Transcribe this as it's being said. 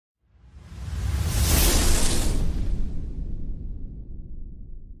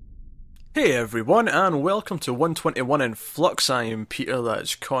Hey everyone, and welcome to 121 in Flux. I am Peter,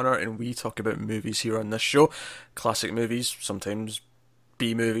 that's Connor, and we talk about movies here on this show. Classic movies, sometimes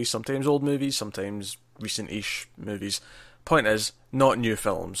B movies, sometimes old movies, sometimes recent-ish movies. Point is, not new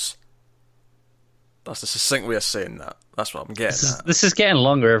films. That's the succinct way of saying that. That's what I'm This getting is at. this is getting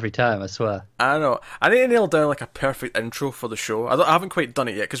longer every time, I swear. I know. I need to nail down like a perfect intro for the show. I haven't quite done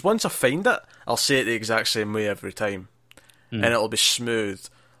it yet, because once I find it, I'll say it the exact same way every time, and Hmm. it'll be smooth.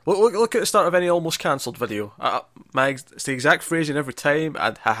 Look at the start of any almost cancelled video. It's the exact phrasing every time.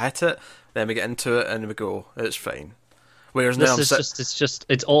 I hit it, then we get into it, and we go, it's fine. Whereas now This is just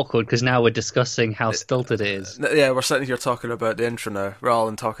it's awkward because now we're discussing how stilted it is. yeah, we're sitting here talking about the intro now, rather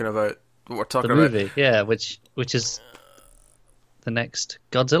than talking about what we're The talking about. movie, yeah, which is the next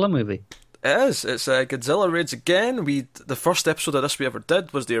Godzilla movie. It is. It's Godzilla Raids Again. The first episode of this we ever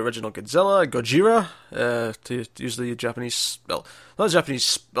did was the original Godzilla, Gojira, to use the Japanese, well, not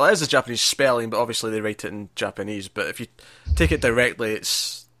Japanese, well, it is a Japanese spelling, but obviously they write it in Japanese, but if you take it directly,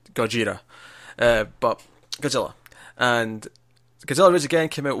 it's Gojira. But Godzilla. And Godzilla Raids Again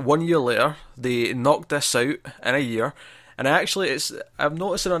came out 1 year later. They knocked this out in a year. And I'm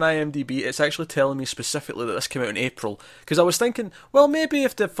noticing on IMDb, it's actually telling me specifically that this came out in April. Because I was thinking, well, maybe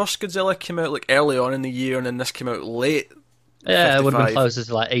if the first Godzilla came out like early on in the year and then this came out late, Yeah, it would have been 55. closer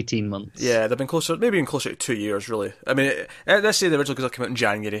to like 18 months. Yeah, they've been closer, maybe even closer to 2 years, really. I mean, let's say the original Godzilla came out in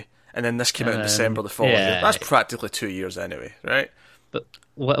January, and then this came out in December the following year. Yeah, That's practically 2 years anyway, right? but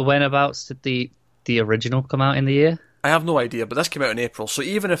whenabouts did the original come out in the year? I have no idea, but this came out in April, so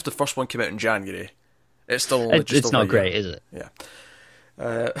even if the first one came out in January, it's still only just It's over a not year. great, is it?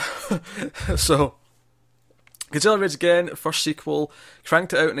 Yeah. So, Godzilla Raids Again, first sequel,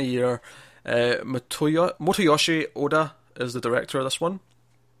 cranked it out in a year. Motoyoshi Oda is the director of this one.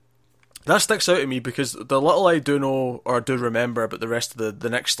 That sticks out to me because the little I do know or do remember about the rest of the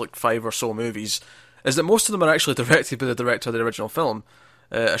next like five or so movies is that most of them are actually directed by the director of the original film,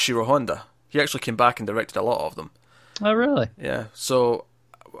 Ashiro Honda. He actually came back and directed a lot of them. Oh, really? Yeah, so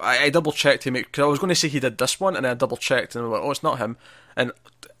I double checked to make, because I was going to say he did this one, and I double checked and I went, oh, it's not him. And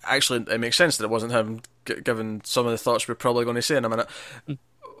actually, it makes sense that it wasn't him, given some of the thoughts we're probably going to say in a minute.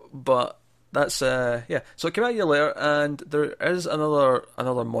 But that's yeah. So it came out a year later, and there is another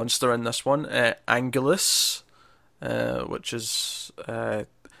monster in this one, Angulus, which is it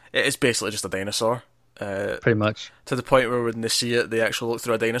is basically just a dinosaur. Pretty much. To the point where when they see it, they actually look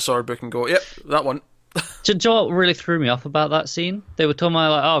through a dinosaur book and go, "Yep, that one." Do you know what really threw me off about that scene? They were talking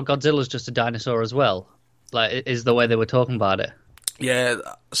about like, oh, Godzilla's just a dinosaur as well. Like, is the way they were talking about it. Yeah,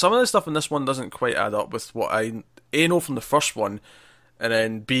 some of the stuff in this one doesn't quite add up with what I A know from the first one, and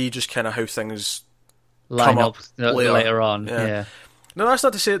then B just kind of how things Line come up up later on. Yeah. Yeah. No, that's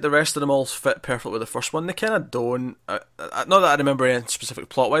not to say that the rest of them all fit perfectly with the first one. They kind of don't. Not that I remember any specific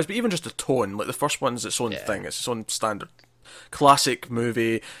plot wise, but even just the tone. Like the first one's its own Yeah. thing. It's its own standard classic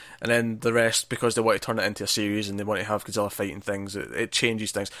movie, and then the rest, because they want to turn it into a series and they want to have Godzilla fighting things, it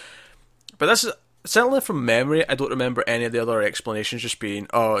changes things. But this is certainly from memory. I don't remember any of the other explanations just being,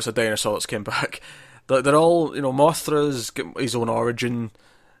 "Oh, it's a dinosaur that's came back." They're all, Mothra's got his own origin.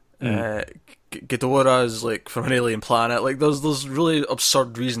 Uh, Ghidorah's like from an alien planet. Like there's really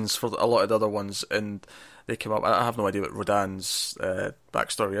absurd reasons for a lot of the other ones, and they came up. I have no idea what Rodan's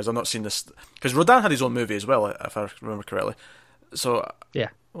backstory is. I've not seen this because Rodan had his own movie as well, if I remember correctly. So, Yeah.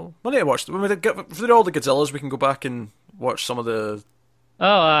 well, I need to watch. When we get through all the Godzillas, we can go back and watch Oh,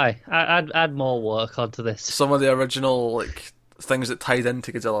 aye. I'd add more work onto this. some of the original like things that tied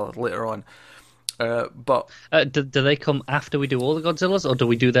into Godzilla later on. But Do they come after we do all the Godzillas, or do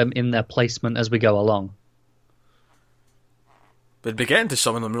we do them in their placement as we go along? we'd be getting to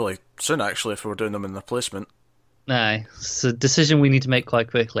some of them really soon, actually, if we were doing them in the placement. Aye. It's a decision we need to make quite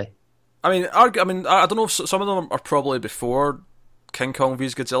quickly. I don't know if some of them are probably before King Kong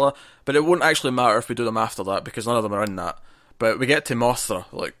vs Godzilla, but it won't actually matter if we do them after that because none of them are in that. But we get to Mothra,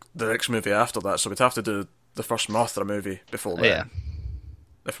 like the next movie after that, so we'd have to do the first Mothra movie before then, Yeah.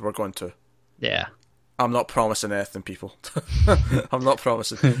 if we were going to. Yeah. I'm not promising anything, people. I'm not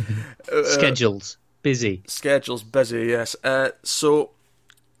promising. Schedules. Busy. Schedule's busy, yes. So,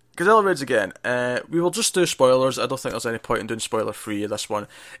 Godzilla Raids Again. We will just do spoilers. I don't think there's any point in doing spoiler-free of this one,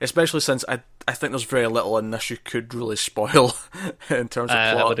 especially since I think there's very little in this you could really spoil in terms of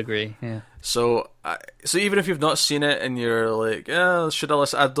plot. I would agree, yeah. So even if you've not seen it and you're like, should I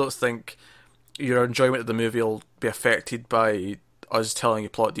listen? I don't think your enjoyment of the movie will be affected by us telling you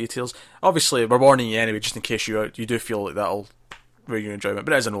plot details. Obviously, we're warning you anyway, just in case you do feel like that'll ruin your enjoyment.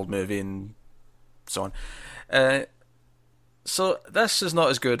 But it is an old movie and so on. So this is not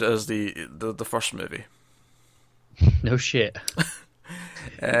as good as the first movie. No shit.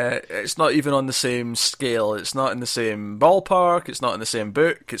 It's not even on the same scale. It's not in the same ballpark. It's not in the same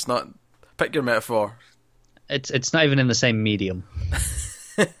book. It's not. Pick your metaphor. It's not even in the same medium.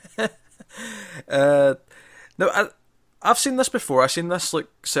 No, I've seen this before. I've seen this like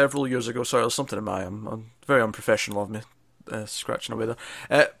several years ago. Sorry, there's something in my. I'm very unprofessional of me, scratching away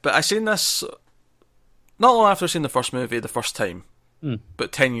there. But I seen this not long after I seen the first movie the first time,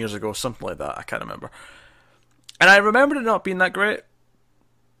 but 10 years ago, something like that. I can't remember. And I remembered it not being that great.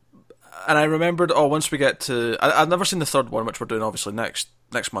 And I remembered, once we get to... I've never seen the third one, which we're doing obviously next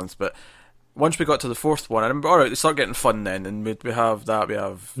month, but once we got to the fourth one, I remember, alright, they start getting fun then, and we have that, we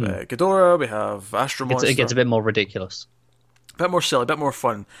have Ghidorah, we have Astro Monster. It gets a bit more ridiculous. A bit more silly, a bit more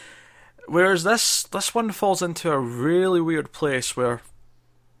fun. Whereas this one falls into a really weird place where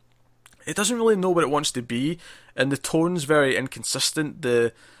it doesn't really know what it wants to be, and the tone's very inconsistent.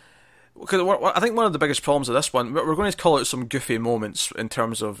 Because I think one of the biggest problems of this one, we're going to call it some goofy moments in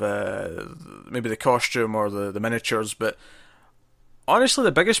terms of maybe the costume or the miniatures, but honestly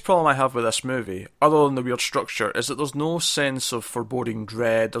the biggest problem I have with this movie, other than the weird structure, is that there's no sense of foreboding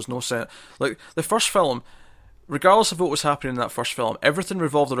dread. There's no sense... Like, the first film, regardless of what was happening in that first film, everything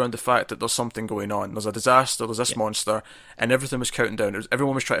revolved around the fact that there's something going on. There's a disaster, there's this monster, and everything was counting down.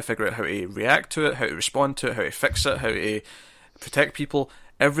 Everyone was trying to figure out how to react to it, how to respond to it, how to fix it, how to protect people.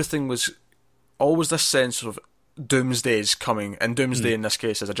 Everything was always this sense of doomsday's coming, and doomsday in this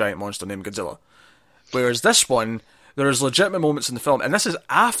case is a giant monster named Godzilla. Whereas this one, there's legitimate moments in the film, and this is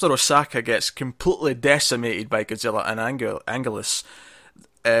after Osaka gets completely decimated by Godzilla and Anguirus,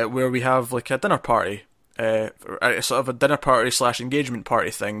 where we have like a dinner party, sort of a dinner party / engagement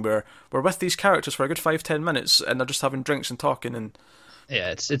party thing, where we're with these characters for a good 5-10 minutes, and they're just having drinks and talking. And yeah,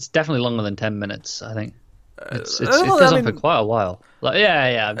 it's definitely longer than 10 minutes, I think. It goes on for quite a while. Like,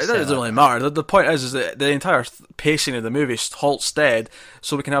 yeah. It doesn't really matter. The point is that the entire pacing of the movie halts dead,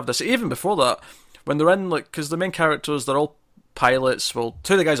 so we can have this. Even before that, when they're in, like, because the main characters, they're all pilots. Well,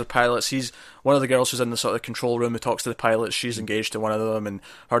 two of the guys are pilots. He's one of the girls who's in the sort of control room who talks to the pilots. She's engaged to one of them, and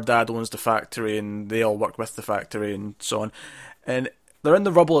her dad owns the factory, and they all work with the factory, and so on. And they're in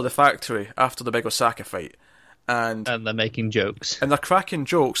the rubble of the factory after the big Osaka fight. And they're making jokes. And they're cracking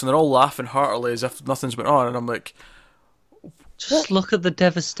jokes, and they're all laughing heartily as if nothing's been on. And I'm like... Just look at the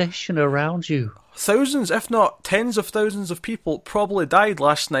devastation around you. Thousands, if not tens of thousands of people probably died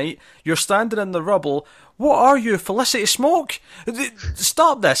last night. You're standing in the rubble. What are you, Felicity Smoke?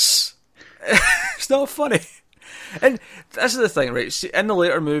 Stop this. It's not funny. And this is the thing, right? See, in the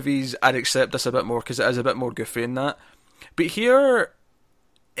later movies, I'd accept this a bit more because it is a bit more goofy in that. But here,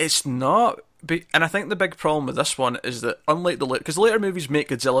 it's not... And I think the big problem with this one is that, unlike because the later movies make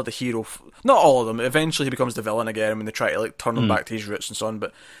Godzilla the hero, not all of them. Eventually, he becomes the villain again when they try to like turn him back to his roots and so on.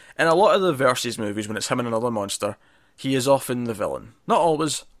 But in a lot of the Versus movies, when it's him and another monster, he is often the villain. Not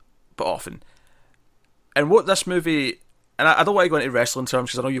always, but often. And what this movie, and I don't want to go into wrestling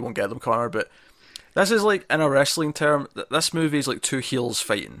terms because I know you won't get them, Connor, but this is like, in a wrestling term, this movie is like two heels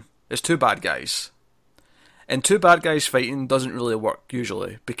fighting. It's two bad guys, and two bad guys fighting doesn't really work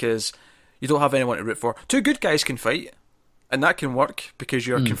usually because you don't have anyone to root for. Two good guys can fight, and that can work because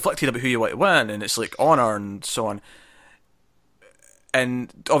you're conflicted about who you want to win, and it's like honour and so on.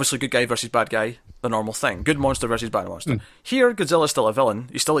 And obviously, good guy versus bad guy, the normal thing. Good monster versus bad monster. Here, Godzilla's still a villain.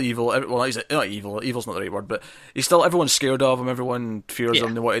 He's still evil. Well, he's not evil. Evil's not the right word, but he's still... Everyone's scared of him. Everyone fears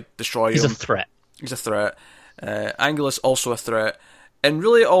him. They want to destroy him. He's a threat. He's a threat. Anguirus also a threat. And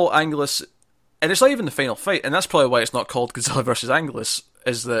really, all Anguirus... And it's not even the final fight, and that's probably why it's not called Godzilla versus Anguirus,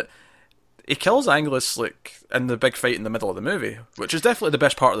 is that he kills Anguirus like in the big fight in the middle of the movie, which is definitely the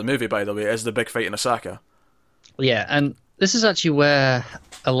best part of the movie, by the way, is the big fight in Osaka. Yeah, and this is actually where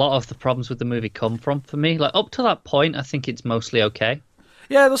a lot of the problems with the movie come from for me. Like, up to that point, I think it's mostly okay.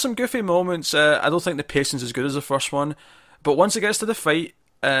 Yeah, there's some goofy moments. I don't think the pacing's as good as the first one, but once it gets to the fight,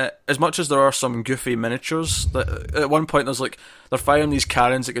 as much as there are some goofy miniatures, at one point there's like, they're firing these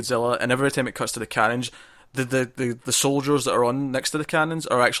cannons at Godzilla, and every time it cuts to the cannons, the soldiers that are on next to the cannons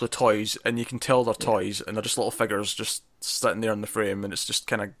are actually toys, and you can tell they're toys, and they're just little figures just sitting there in the frame, and it's just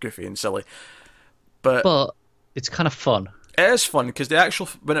kind of goofy and silly. But it's kind of fun. It is fun because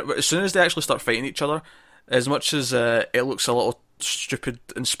as soon as they actually start fighting each other, as much as it looks a little stupid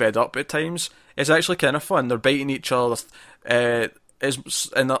and sped up at times, it's actually kind of fun. They're biting each other. And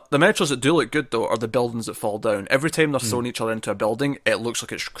the miniatures that do look good, though, are the buildings that fall down. Every time they're throwing each other into a building, it looks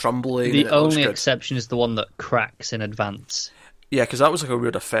like it's crumbling. The only exception is the one that cracks in advance. Yeah, because that was like a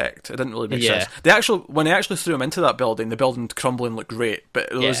weird effect. It didn't really make sense. When they actually threw him into that building, the building crumbling looked great, but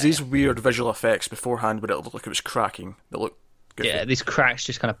there was these weird visual effects beforehand where it looked like it was cracking. That looked goofy. These cracks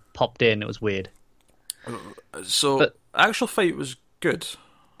just kind of popped in. It was weird. So, the actual fight was good.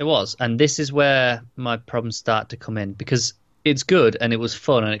 It was, and this is where my problems start to come in because it's good and it was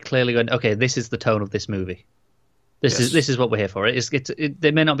fun and it clearly went, okay, this is the tone of this movie. This is what we're here for.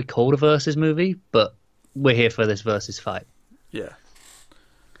 They may not be called a versus movie, but we're here for this versus fight. Yeah.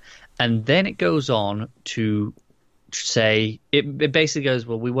 And then it goes on to say it basically goes,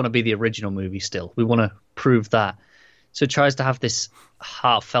 well, we want to be the original movie still. We want to prove that. So it tries to have this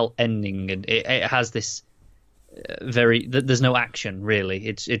heartfelt ending, and it has this there's no action really.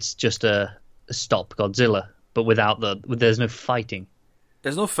 It's just a stop Godzilla, but there's no fighting.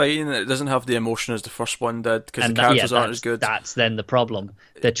 There's no fighting. It doesn't have the emotion as the first one did because the characters aren't as good. That's then the problem.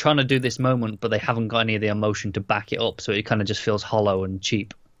 They're trying to do this moment, but they haven't got any of the emotion to back it up, so it kind of just feels hollow and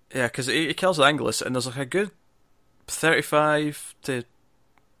cheap. Yeah, because he kills Anguillus, and there's like a good 35 to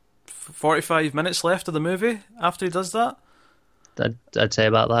 45 minutes left of the movie after he does that. I'd say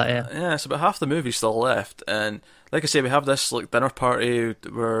about that, yeah. Yeah, so about half the movie's still left, and like I say, we have this like dinner party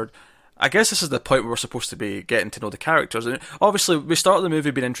where I guess this is the point where we're supposed to be getting to know the characters, and obviously we start the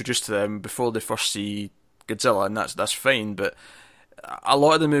movie being introduced to them before they first see Godzilla, and that's fine. But a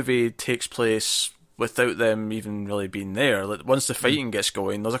lot of the movie takes place without them even really being there. Like, once the fighting gets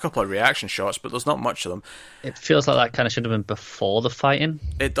going, there's a couple of reaction shots, but there's not much of them. It feels like that kind of should have been before the fighting.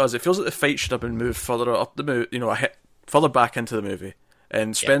 It does. It feels like the fight should have been moved further up the movie, further back into the movie,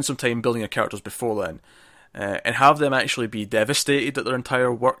 and spend some time building your characters before then, and have them actually be devastated that their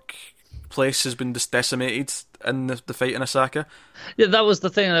entire workplace has been decimated in the fight in Osaka. Yeah, that was the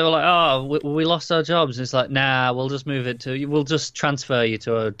thing. They were like, "Oh, we lost our jobs." And it's like, "Nah, we'll just move it we'll just transfer you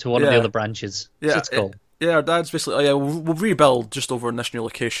to one of the other branches." Yeah, so it's cool. Our dad's basically, "Oh yeah, we'll rebuild just over in this new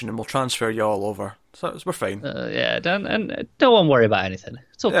location, and we'll transfer you all over." So we're fine. And don't want to worry about anything.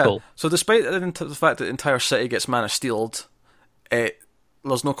 It's all cool. So despite the fact that the entire city gets Man of Steeled,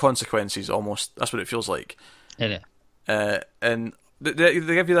 there's no consequences. Almost, that's what it feels like. Yeah. And they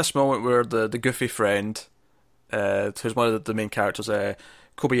give you this moment where the goofy friend, who's one of the main characters,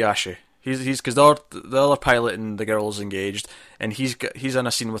 Kobayashi. He's because the other pilot and the girl's engaged, and he's in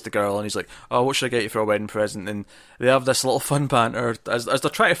a scene with the girl, and he's like, "Oh, what should I get you for a wedding present?" And they have this little fun banter as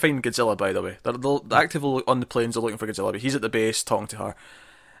they're trying to find Godzilla. By the way, they're actively on the planes, they're looking for Godzilla, but he's at the base talking to her,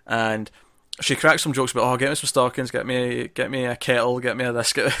 and she cracks some jokes about, "Oh, get me some stockings, get me a kettle, get me a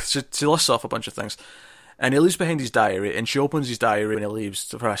this." She lists off a bunch of things. And he leaves behind his diary, and she opens his diary when he leaves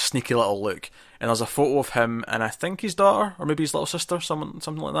for a sneaky little look. And there's a photo of him and I think his daughter, or maybe his little sister,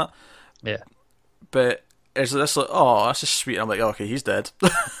 something like that. Yeah. But it's this like, oh, that's just sweet. And I'm like, oh, okay, he's dead.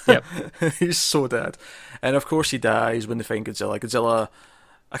 Yep. He's so dead. And of course he dies when they find Godzilla. Godzilla,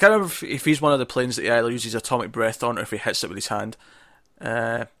 I can't remember if he's one of the planes that he either uses atomic breath on or if he hits it with his hand.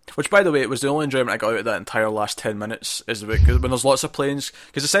 Which, by the way, it was the only enjoyment I got out of that entire last 10 minutes, is when there's lots of planes.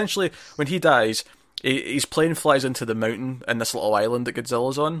 Because essentially, when he dies, his plane flies into the mountain in this little island that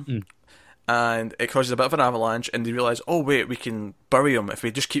Godzilla's on, and it causes a bit of an avalanche, and they realise, oh wait, we can bury him. If we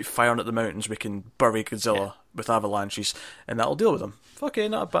just keep firing at the mountains, we can bury Godzilla with avalanches, and that'll deal with him. Okay,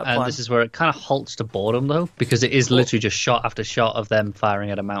 not a bad plan. And this is where it kind of halts to boredom, though, because it is literally just shot after shot of them firing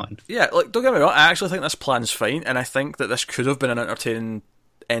at a mountain. Yeah, like, don't get me wrong, I actually think this plan's fine, and I think that this could have been an entertaining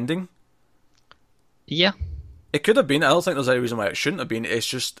ending. Yeah. It could have been. I don't think there's any reason why it shouldn't have been. It's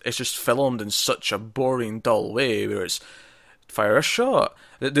just filmed in such a boring, dull way where it's fire a shot.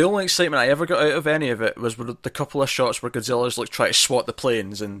 The only excitement I ever got out of any of it was the couple of shots where Godzilla's like trying to swat the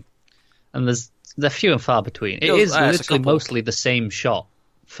planes, and they're few and far between. It is literally mostly the same shot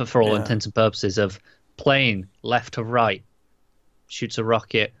for all intents and purposes of plane left to right, shoots a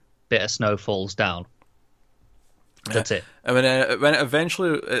rocket, bit of snow falls down. That's it. And when it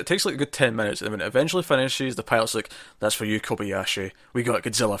eventually, it takes like a good 10 minutes, and when it eventually finishes, the pilot's like, "That's for you, Kobayashi. We got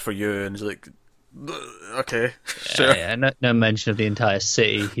Godzilla for you." And he's like, "Okay, sure." Yeah, no mention of the entire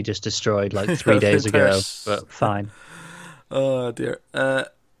city he just destroyed like 3 days ago, but fine. Oh dear.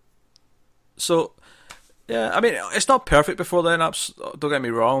 So, yeah, I mean, it's not perfect before then. Don't get me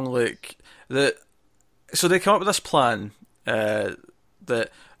wrong. Like so they come up with this plan that.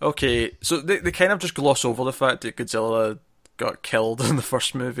 Okay, so they kind of just gloss over the fact that Godzilla got killed in the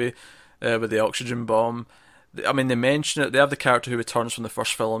first movie with the oxygen bomb. I mean, they mention it. They have the character who returns from the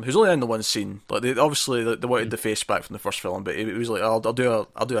first film, who's only in the one scene. Like they wanted the face back from the first film, but he was like, "I'll do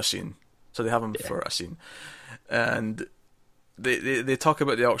a scene." So they have him for a scene, and they talk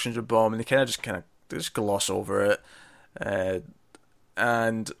about the oxygen bomb, and they just gloss over it,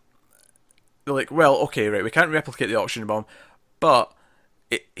 and they're like, "Well, okay, right, we can't replicate the oxygen bomb, but."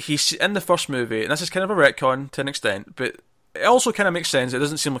 He's in the first movie, and this is kind of a retcon to an extent, but it also kind of makes sense. It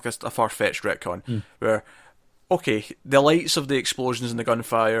doesn't seem like a far-fetched retcon, where, okay, the lights of the explosions and the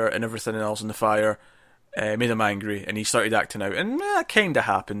gunfire and everything else in the fire made him angry, and he started acting out, and that kind of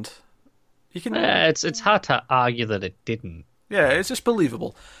happened. You can, it's hard to argue that it didn't. yeah, it's just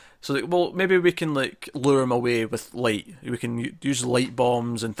believable. So, like, well, maybe we can like lure him away with light. We can use light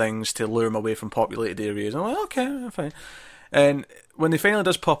bombs and things to lure him away from populated areas. And I'm like, okay, fine. And when he finally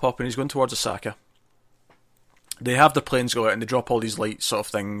does pop up and he's going towards Osaka, they have the planes go out and they drop all these light sort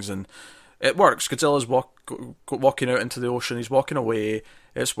of things, and it works. Godzilla's walking out into the ocean. He's walking away.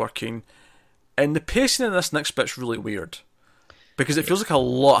 It's working. And the pacing in this next bit's really weird because it feels like a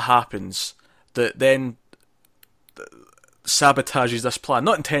lot happens that then sabotages this plan,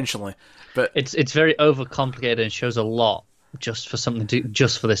 not intentionally, but it's very overcomplicated and shows a lot just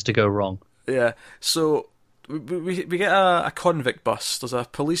for this to go wrong. Yeah, so we get a convict bus. There's a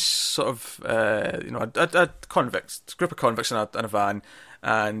police sort of a convict group of convicts in a van,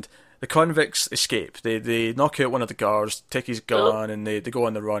 and the convicts escape. They knock out one of the guards, take his gun, and they go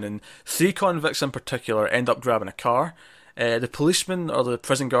on the run. And 3 convicts in particular end up grabbing a car. The policemen or the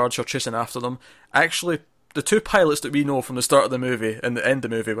prison guards who are chasing after them actually. The 2 pilots that we know from the start of the movie and the end of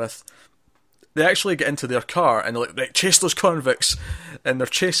the movie with, they actually get into their car and they're like, right, chase those convicts. And they're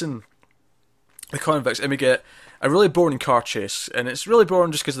chasing the convicts, and we get a really boring car chase. And it's really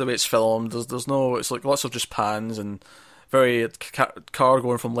boring just because of the way it's filmed. There's no, it's like lots of just pans and very car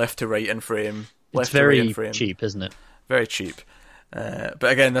going from left to right in frame. It's very cheap, isn't it? Very cheap. But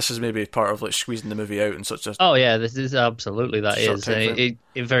again, this is maybe part of like squeezing the movie out in such a. Oh yeah, this is absolutely that is.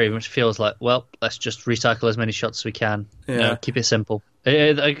 It very much feels like, well, let's just recycle as many shots as we can. Yeah. Keep it simple.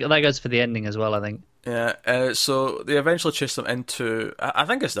 That goes for the ending as well, I think. Yeah. So they eventually chase them into. I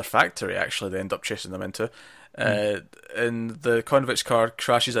think it's their factory. Actually, they end up chasing them into. And the convict's car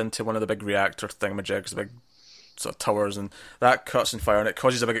crashes into one of the big reactor thingamajigs, the big sort of towers, and that cuts and fire, and it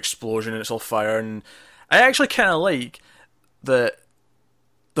causes a big explosion, and it's all fire. And I actually kind of like that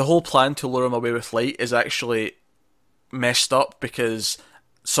the whole plan to lure him away with light is actually messed up because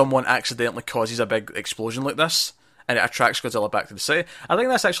someone accidentally causes a big explosion like this and it attracts Godzilla back to the city. I think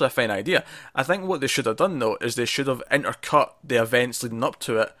that's actually a fine idea. I think what they should have done though is they should have intercut the events leading up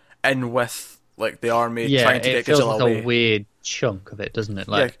to it in with like the army trying to get Godzilla away. Yeah, it feels like a weird chunk of it, doesn't it?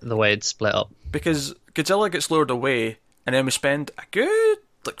 Like the way it's split up. Because Godzilla gets lured away and then we spend a good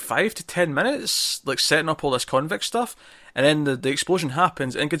like 5 to 10 minutes like setting up all this convict stuff. And then the explosion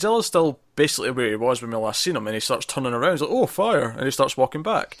happens, and Godzilla's still basically where he was when we last seen him, and he starts turning around, he's like, oh, fire, and he starts walking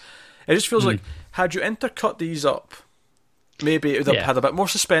back. It just feels like, had you intercut these up, maybe it would have had a bit more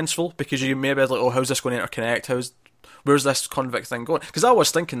suspenseful, because you maybe had like, oh, how's this going to interconnect, where's this convict thing going? Because I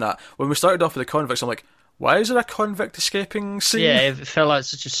was thinking that, when we started off with the convicts, I'm like, why is there a convict escaping scene? Yeah, it felt like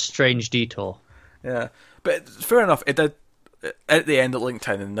such a strange detour. Yeah, but fair enough, it did, at the end it linked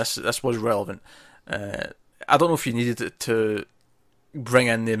in, and this was relevant. I don't know if you needed it to bring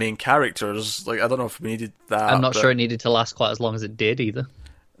in the main characters. Like, I don't know if we needed that. I'm not sure it needed to last quite as long as it did either.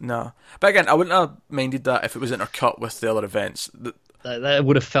 No. But again, I wouldn't have minded that if it was intercut with the other events. That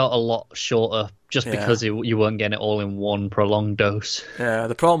would have felt a lot shorter just because you weren't getting it all in one prolonged dose. Yeah,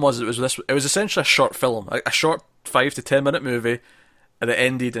 the problem was it was essentially a short film, a short 5 to 10 minute movie, and it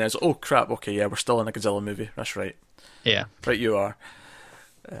ended and I was like, oh crap, okay, yeah, we're still in a Godzilla movie. That's right. Yeah. Right, you are.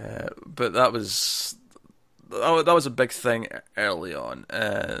 But that was a big thing early on.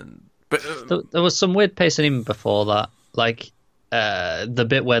 But there was some weird pacing even before that, like the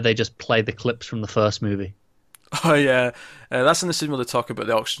bit where they just play the clips from the first movie. Oh yeah, that's in the scene where they talk about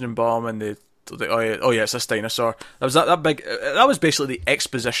the oxygen bomb and oh yeah, it's this dinosaur. That was that big. That was basically the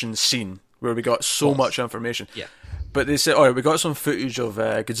exposition scene where we got so much information. Yeah. But they said, we got some footage of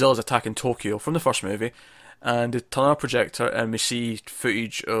Godzilla's attack in Tokyo from the first movie, and they turn on a projector and we see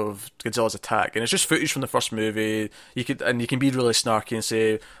footage of Godzilla's attack, and it's just footage from the first movie. You can be really snarky and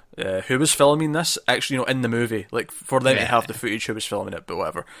say who was filming this actually, in the movie, like for them to have the footage who was filming it, but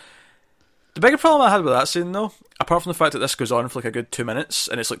whatever. The bigger problem I had with that scene, though, apart from the fact that this goes on for like a good 2 minutes,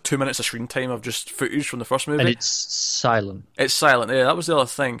 and it's like 2 minutes of screen time of just footage from the first movie. And it's silent. It's silent, yeah, that was the other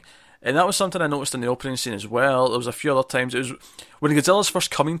thing. And that was something I noticed in the opening scene as well. There was a few other times. It was when Godzilla's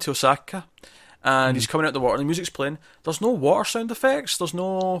first coming to Osaka, and he's coming out of the water, and the music's playing. There's no water sound effects, there's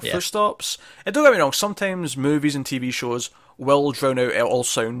no footsteps. And don't get me wrong, sometimes movies and TV shows will drown out all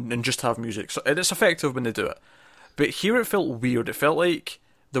sound and just have music. So it's effective when they do it. But here it felt weird. It felt like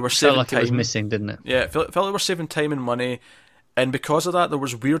they were saving time. It was missing, didn't it? Yeah, it felt like they were saving time and money, and because of that, there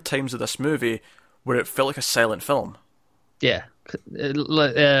was weird times of this movie where it felt like a silent film. Yeah,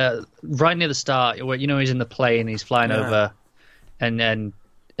 right near the start, where he's in the plane, he's flying over, and then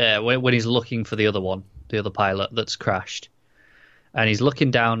when he's looking for the other pilot that's crashed, and he's looking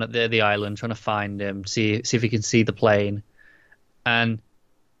down at the island trying to find him, see if he can see the plane, and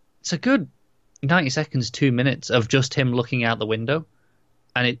it's a good 90 seconds, 2 minutes of just him looking out the window,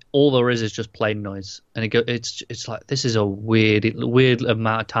 and all there is just plane noise. And it's like, this is a weird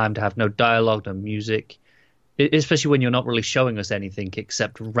amount of time to have no dialogue, no music, especially when you're not really showing us anything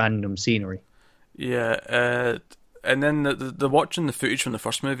except random scenery. Yeah, and then the watching the footage from the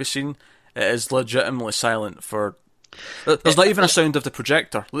first movie scene, it is legitimately silent for. There's not even a sound of the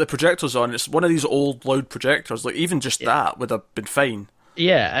projector. The projector's on. It's one of these old loud projectors. Like, even just that would have been fine.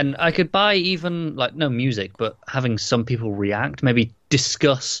 Yeah, and I could buy even like no music, but having some people react, maybe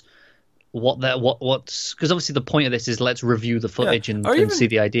discuss what's, because obviously the point of this is let's review the footage and see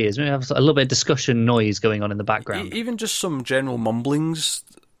the ideas. Maybe have a little bit of discussion noise going on in the background. Even just some general mumblings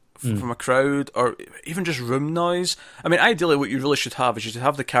from a crowd, or even just room noise. I mean, ideally, what you really should have is you should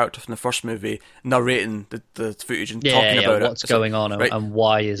have the character from the first movie narrating the footage and talking about what's going on right? and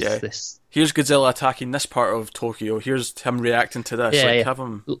why is this. Here's Godzilla attacking this part of Tokyo. Here's him reacting to this. Have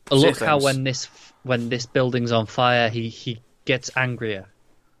him look how when this building's on fire, he gets angrier.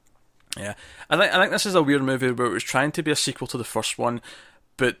 Yeah, I think this is a weird movie where it was trying to be a sequel to the first one,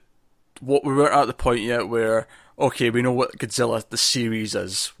 but what we weren't at the point yet where, okay, we know what Godzilla the series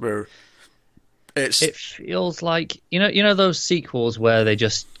is. Where it feels like you know those sequels where they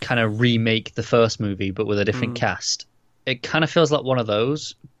just kind of remake the first movie but with a different cast. It kind of feels like one of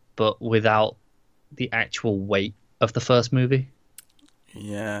those, but without the actual weight of the first movie.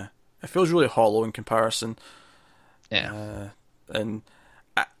 Yeah, it feels really hollow in comparison. Yeah, and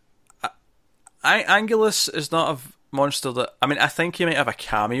Angulus is not a monster that. I mean, I think he might have a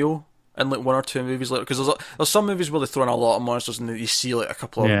cameo in like one or two movies later, because there's some movies where they throw in a lot of monsters and you see like a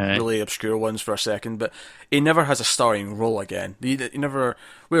couple of really obscure ones for a second, but he never has a starring role again. He never.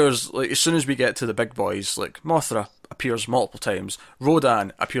 Whereas, like, as soon as we get to the big boys, like Mothra appears multiple times,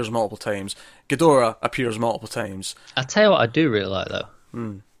 Rodan appears multiple times, Ghidorah appears multiple times. I tell you what, I do really like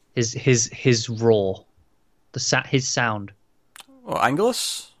though. His roar, his sound. Oh,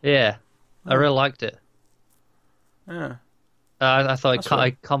 Angulus? Yeah, I really liked it. Yeah. I thought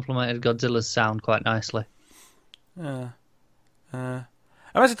it complemented Godzilla's sound quite nicely. Yeah.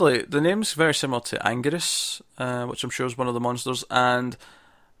 Basically, the name's very similar to Anguirus, which I'm sure is one of the monsters, and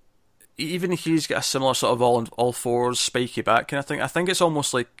even he's got a similar sort of all fours, spiky back kind of thing. I think it's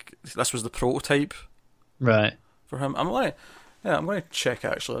almost like this was the prototype, right, for him. I'm going to check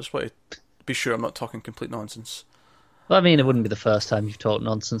actually. I just want to be sure I'm not talking complete nonsense. Well, I mean, it wouldn't be the first time you've talked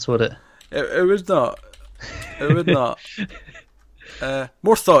nonsense, would it? It would not. It would not.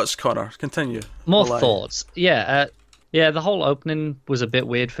 More thoughts, Connor. Continue. More thoughts. Yeah. The whole opening was a bit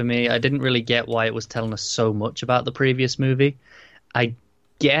weird for me. I didn't really get why it was telling us so much about the previous movie. I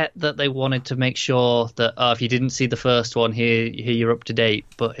get that they wanted to make sure that if you didn't see the first one, here you're up to date,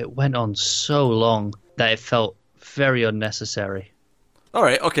 but it went on so long that it felt very unnecessary. All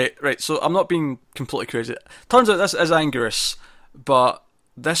right, okay, right. So I'm not being completely crazy. Turns out this is Anguirus, but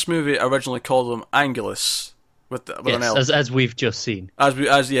this movie originally called him Angulus with an L. As we've just seen. As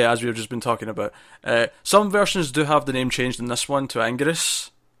we've just been talking about. Some versions do have the name changed in this one to Angirus,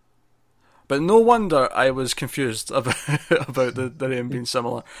 but no wonder I was confused about the name being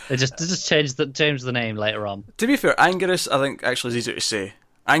similar. They just changed the name later on. To be fair, Angirus I think actually is easier to say.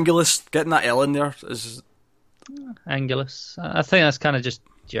 Angulus, getting that L in there is Angulus. I think that's kind of just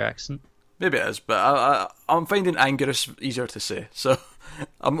your accent. Maybe it is, but I'm finding Angirus easier to say, so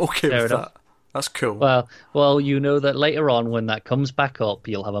I'm okay with that. That's cool. Well, you know that later on when that comes back up,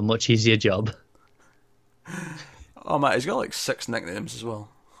 you'll have a much easier job. Oh man, he's got like 6 nicknames as well.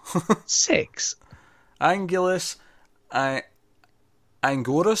 6? Angulus,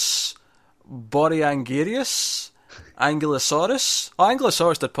 Angorus, Boreangarius, Ankylosaurus. Oh,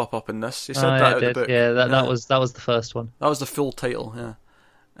 Ankylosaurus did pop up in this. He said that in the book. Yeah, that was the first one. That was the full title, yeah.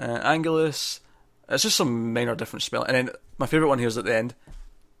 Angulus. It's just some minor different spelling. And then my favourite one here is at the end.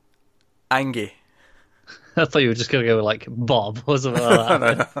 Angie. I thought you were just going to go with like Bob or something like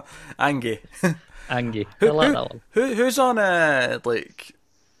that. No. Angie. Angie. I like that one. Who's on like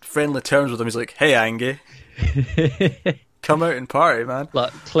friendly terms with him? He's like, hey Angie. Come out and party, man.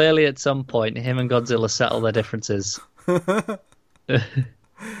 Like, clearly at some point him and Godzilla settle their differences.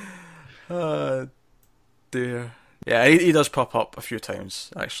 Oh dear. Yeah, he does pop up a few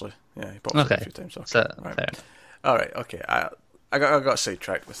times, actually. Yeah, he pops up a few times. Okay. So, right. Fair. Alright, okay. I got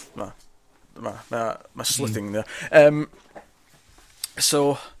sidetracked with my sleuthing there.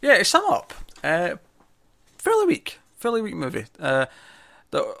 So yeah, to sum up, fairly weak movie.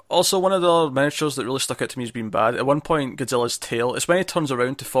 Also, one of the miniatures that really stuck out to me as being bad. At one point, Godzilla's tail, it's when he turns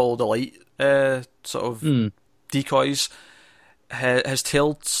around to follow the light sort of decoys, his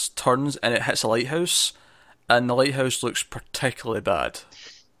tail turns and it hits a lighthouse, and the lighthouse looks particularly bad.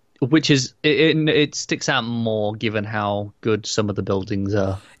 which is it sticks out more given how good some of the buildings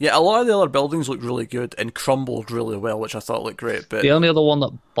are. Yeah, a lot of the other buildings look really good and crumbled really well, which I thought looked great. But The only other one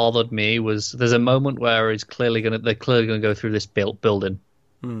that bothered me was there's a moment where they're clearly gonna go through this building,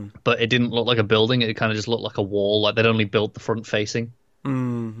 but it didn't look like a building. It kind of just looked like a wall. Like they'd only built the front facing.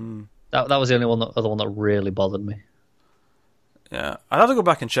 mm-hmm. That was the only other one that really bothered me. Yeah, I'd have to go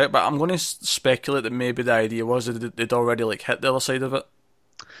back and check, but I'm going to speculate that maybe the idea was that they'd already like hit the other side of it.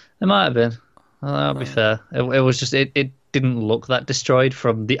 It might have been. Well, that'll be fair. It was just it didn't look that destroyed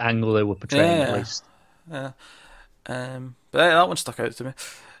from the angle they were portraying, at least. Yeah. But that one stuck out to me.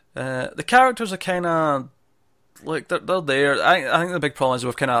 The characters are kind of like they're there. I think the big problem is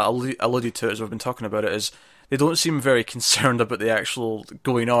we've kind of alluded to it as we've been talking about it is they don't seem very concerned about the actual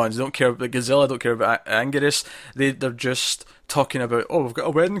going on. They don't care about Godzilla. Don't care about Anguirus. They're just talking about we've got a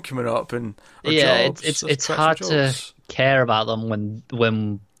wedding coming up and jobs. It's hard to care about them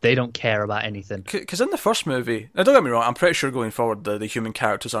when they don't care about anything. Because in the first movie, now don't get me wrong, I'm pretty sure going forward the human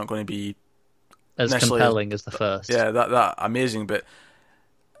characters aren't going to be as compelling as the first. Yeah, that amazing, but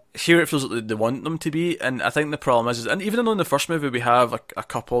here it feels like they want them to be, and I think the problem is and even though in the first movie we have a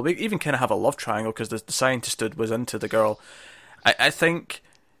couple, we even kind of have a love triangle because the scientist dude was into the girl. I think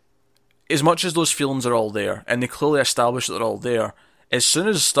as much as those feelings are all there, and they clearly establish that they're all there, as soon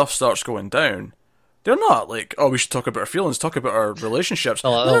as stuff starts going down, they're not like, we should talk about our feelings, talk about our relationships.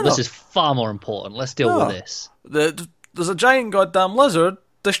 This is far more important. Let's deal with this. There's a giant goddamn lizard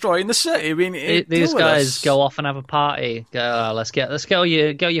destroying the city. I mean, these guys go off and have a party. Let's go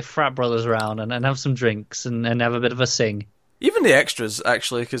your frat brothers around and have some drinks and have a bit of a sing. Even the extras,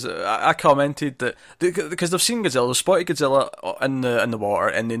 actually, because I commented that because they've seen Godzilla, they've spotted Godzilla in the water,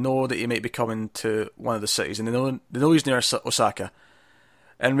 and they know that he might be coming to one of the cities, and they know he's near Osaka.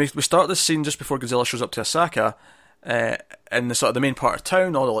 And we start this scene just before Godzilla shows up to Osaka, in the sort of the main part of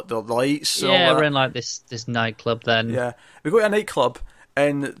town, all the lights. Yeah, we're in like this nightclub then. Yeah, we go to a nightclub.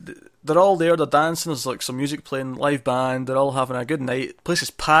 And they're all there, they're dancing, there's like some music playing, live band, they're all having a good night, the place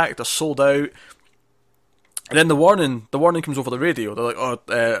is packed, they're sold out. And then the warning comes over the radio, they're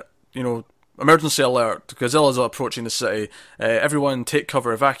like, emergency alert, Godzilla's approaching the city, everyone take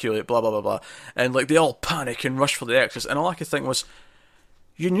cover, evacuate, blah blah blah blah. And like they all panic and rush for the exits, and all I could think was,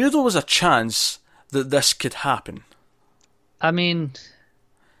 you knew there was a chance that this could happen. I mean,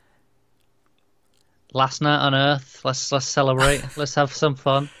 last night on Earth, let's celebrate, let's have some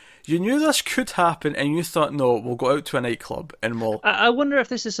fun. You knew this could happen, and you thought, no, we'll go out to a nightclub and we'll... I wonder if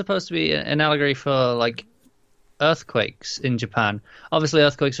this is supposed to be an allegory for, like, earthquakes in Japan. Obviously,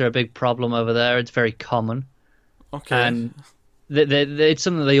 earthquakes are a big problem over there. It's very common. Okay. And it's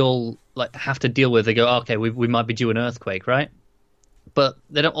something they all like have to deal with. They go, okay, we might be due an earthquake, right? But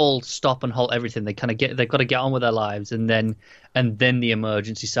they don't all stop and halt everything. They've got to get on with their lives, and then the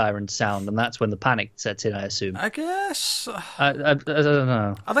emergency sirens sound, and that's when the panic sets in, I assume. I guess. I don't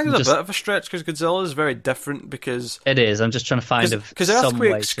know. I think it's a bit of a stretch because Godzilla is very different because it is. I'm just trying to find because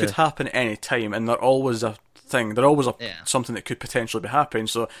earthquakes could happen any time, and they're always a thing. They're always something that could potentially be happening.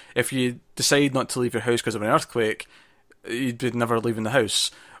 So if you decide not to leave your house because of an earthquake, you'd be never leaving the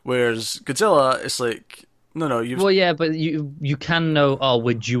house. Whereas Godzilla, it's like. No. Well, yeah, but you can know.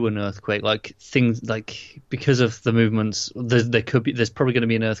 We're due an earthquake. Like things like because of the movements, there's probably going to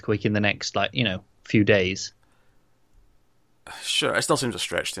be an earthquake in the next few days. Sure, it still seems a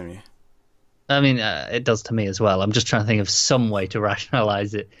stretch to me. I mean, it does to me as well. I'm just trying to think of some way to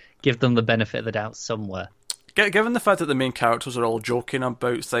rationalize it, give them the benefit of the doubt somewhere. Given the fact that the main characters are all joking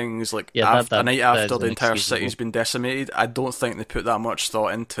about things like a night after the entire city's been decimated, I don't think they put that much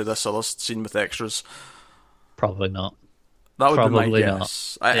thought into this other scene with extras. Probably not. That would be my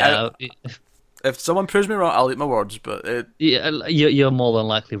guess. If someone proves me wrong, I'll eat my words. But you're more than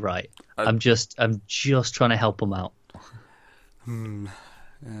likely right. I'm just trying to help them out. Yeah.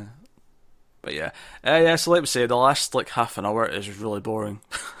 But yeah. So like we say, the last half an hour is really boring.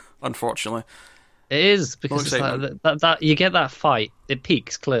 Unfortunately, it is because it's like that you get that fight. It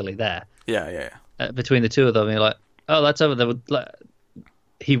peaks clearly there. Yeah. Between the two of them, you're like, oh, that's over.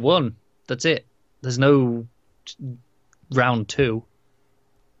 He won. That's it. There's no round two.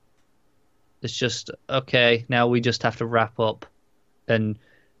 It's just okay. Now we just have to wrap up and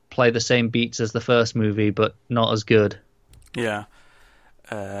play the same beats as the first movie, but not as good. Yeah,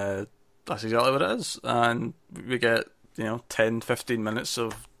 that's exactly what it is. And we get 10, 15 minutes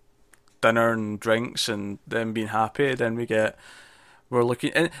of dinner and drinks, and them being happy. Then we're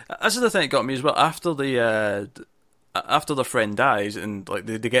looking, and this is the thing that got me as well. After their friend dies, and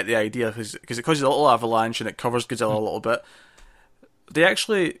they get the idea because it causes a little avalanche and it covers Godzilla a little bit. They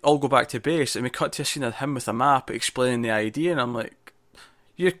actually all go back to base, and we cut to a scene of him with a map explaining the idea, and I'm like,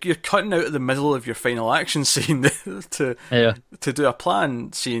 you're cutting out of the middle of your final action scene to do a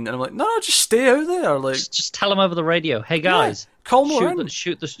plan scene, and I'm like, no, just stay out there. Like, just tell them over the radio, hey guys, call more in.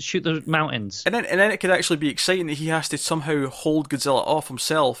 shoot the mountains, and then it could actually be exciting that he has to somehow hold Godzilla off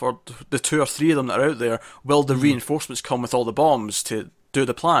himself, or the 2 or 3 of them that are out there, while the reinforcements come with all the bombs to do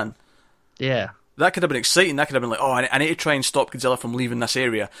the plan. Yeah. That could have been exciting. That could have been like, oh, I need to try and stop Godzilla from leaving this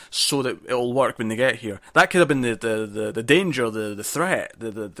area so that it'll work when they get here. That could have been the danger, the threat,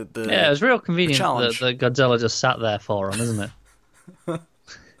 the yeah. It was real convenient that Godzilla just sat there for him, isn't it?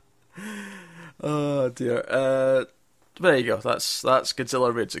 Oh dear. There you go. That's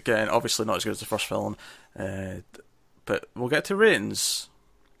Godzilla Raids again. Obviously not as good as the first film, but we'll get to ratings.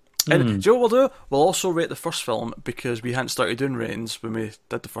 And do you know what we'll do? We'll also rate the first film, because we hadn't started doing ratings when we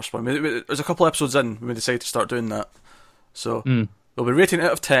did the first one. There's a couple episodes in when we decided to start doing that. So we'll be rating it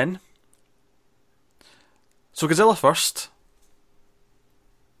out of 10. So Godzilla first.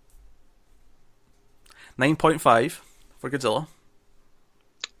 9.5 for Godzilla.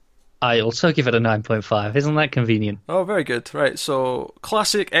 I also give it a 9.5. Isn't that convenient? Oh, very good. Right, so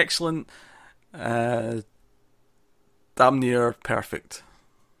classic, excellent, damn near perfect.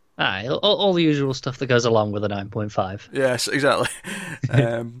 All the usual stuff that goes along with a 9.5. Yes, exactly.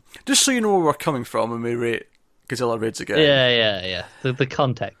 Just so you know where we're coming from when we rate Godzilla Raids again. Yeah. The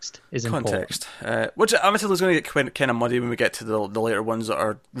context is important. Which I'm is going to get kind of muddy when we get to the later ones that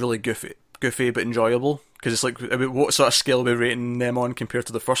are really goofy but enjoyable. Because it's like, what sort of scale are we rating them on compared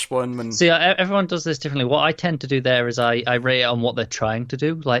to the first one? See, everyone does this differently. What I tend to do there is I rate it on what they're trying to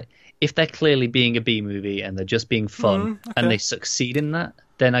do. Like, if they're clearly being a B movie and they're just being fun and they succeed in that,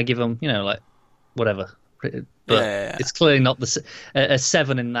 then I give them, like, whatever. But it's clearly not a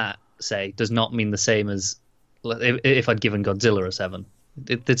 7 in that, say, does not mean the same as if I'd given Godzilla a 7.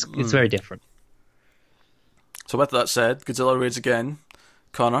 It's very different. So with that said, Godzilla Raids again.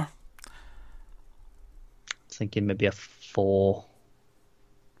 Connor? Thinking maybe a 4.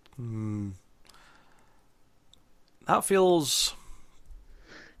 That feels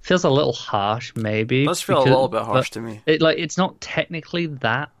a little harsh, maybe. It does feel a little bit harsh to me. It's not technically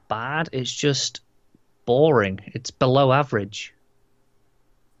that bad. It's just boring. It's below average.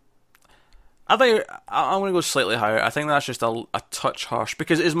 I think I'm going to go slightly higher. I think that's just a touch harsh,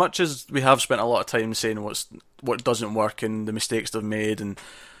 because as much as we have spent a lot of time saying what doesn't work and the mistakes they've made and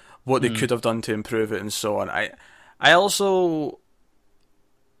what they could have done to improve it and so on, I also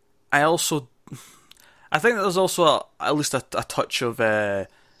I think that there's also at least a touch of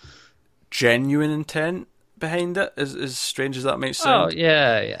genuine intent behind it, as strange as that might sound. Oh,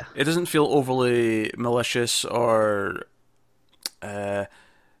 yeah. It doesn't feel overly malicious or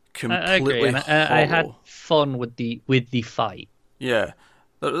completely I agree. I had fun with the fight. Yeah.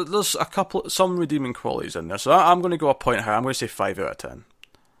 There's some redeeming qualities in there. So I'm going to go a point higher. I'm going to say 5 out of 10.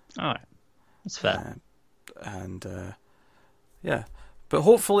 Alright. That's fair. Yeah. But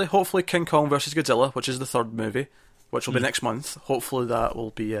hopefully King Kong vs. Godzilla, which is the third movie, which will be next month, hopefully that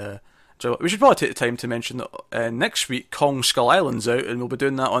will be... we should probably take the time to mention that next week Kong Skull Island's out, and we'll be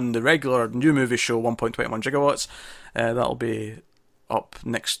doing that on the regular new movie show 1.21 Gigawatts. That'll be up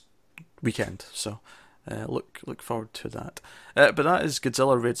next weekend, so look forward to that. But that is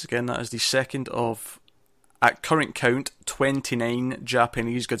Godzilla Raids again. That is the second of, at current count, 29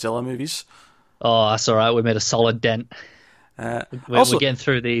 Japanese Godzilla movies. Oh, that's alright, we made a solid dent. We're getting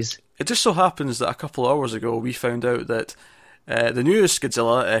through these. It just so happens that a couple of hours ago we found out that the newest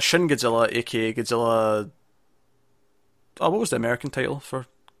Godzilla, Shin Godzilla, aka Godzilla... Oh, what was the American title for...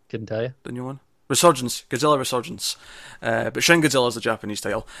 Couldn't tell you. The new one? Resurgence. Godzilla Resurgence. But Shin Godzilla is the Japanese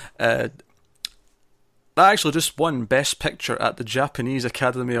title. That actually just won Best Picture at the Japanese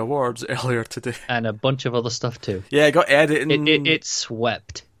Academy Awards earlier today. And a bunch of other stuff too. Yeah, it got editing. It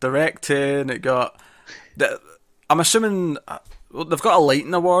swept. Directing, it got... I'm assuming... Well, they've got a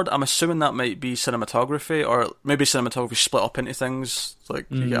lighting award. I'm assuming that might be cinematography, or maybe cinematography split up into things. Like,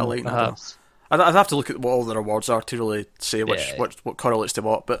 you get a lighting award. I'd have to look at what all their awards are to really say what correlates to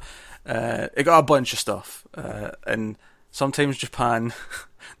what, but it got a bunch of stuff. And sometimes Japan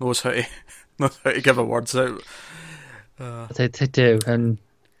knows how to give awards out. They do, and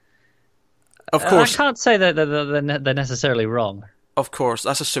of course, I can't say that they're necessarily wrong. Of course,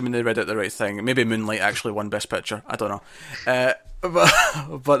 that's assuming they read out the right thing. Maybe Moonlight actually won Best Picture. I don't know.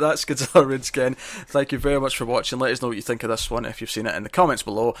 But that's Godzilla Raids again. Thank you very much for watching. Let us know what you think of this one if you've seen it in the comments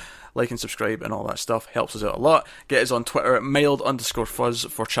below. Like and subscribe and all that stuff helps us out a lot. Get us on Twitter at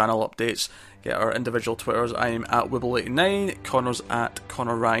mild_fuzz for channel updates. Get our individual Twitters. I'm at Wibble89. Connor's at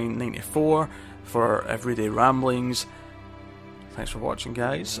ConnorRyan94 for everyday ramblings. Thanks for watching,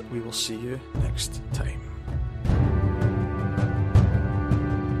 guys. We will see you next time.